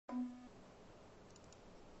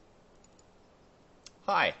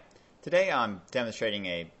Hi, today I'm demonstrating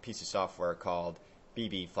a piece of software called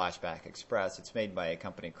BB Flashback Express. It's made by a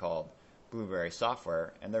company called Blueberry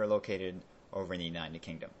Software, and they're located over in the United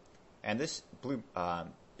Kingdom. And this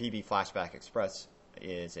BB Flashback Express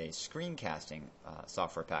is a screencasting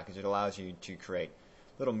software package. It allows you to create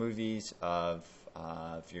little movies of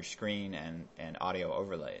your screen and audio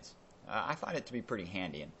overlays. I find it to be pretty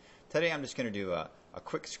handy. And today I'm just going to do a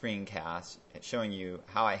quick screencast showing you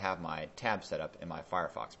how I have my tab set up in my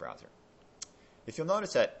Firefox browser. If you'll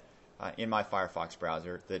notice that in my Firefox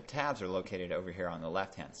browser, the tabs are located over here on the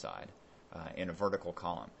left-hand side in a vertical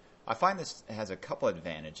column. I find this has a couple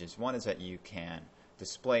advantages. One is that you can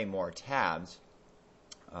display more tabs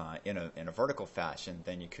in a vertical fashion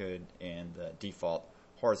than you could in the default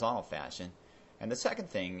horizontal fashion. And the second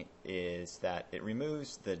thing is that it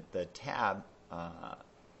removes the tab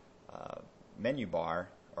menu bar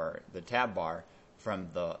or the tab bar from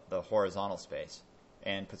the horizontal space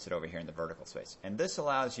and puts it over here in the vertical space. And this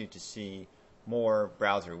allows you to see more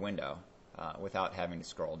browser window without having to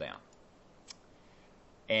scroll down.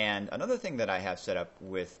 And another thing that I have set up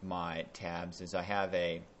with my tabs is I have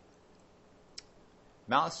a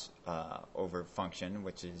mouse over function,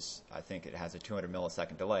 which is, I think it has a 200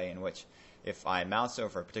 millisecond delay, in which if I mouse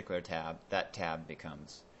over a particular tab, that tab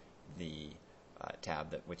becomes the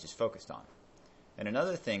tab which is focused on. And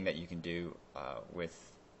another thing that you can do with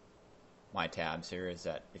my tabs here is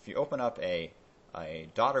that if you open up a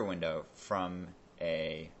daughter window from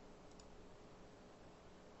a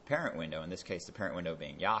parent window, in this case the parent window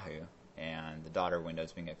being Yahoo, and the daughter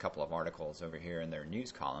windows being a couple of articles over here in their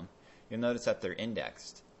news column, you'll notice that they're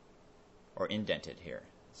indexed or indented here.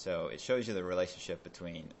 So it shows you the relationship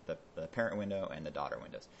between the parent window and the daughter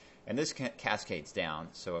windows. And this cascades down,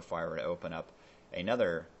 so if I were to open up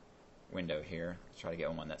another window here, let's try to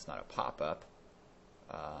get one that's not a pop-up.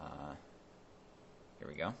 Here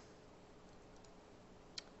we go.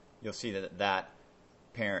 You'll see that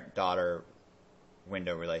parent-daughter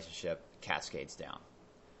window relationship cascades down.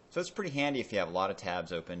 So it's pretty handy if you have a lot of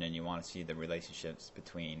tabs open and you want to see the relationships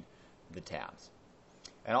between the tabs.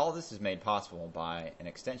 And all of this is made possible by an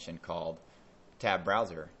extension called Tab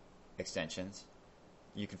Browser Extensions.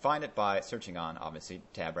 You can find it by searching on, obviously,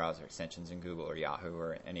 Tab Browser Extensions in Google or Yahoo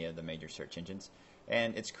or any of the major search engines.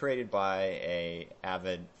 And it's created by an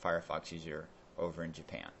avid Firefox user over in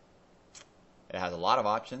Japan. It has a lot of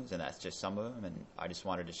options, and that's just some of them. And I just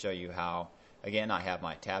wanted to show you how, again, I have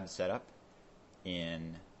my tabs set up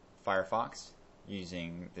in Firefox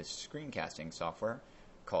using this screencasting software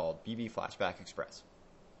called BB Flashback Express.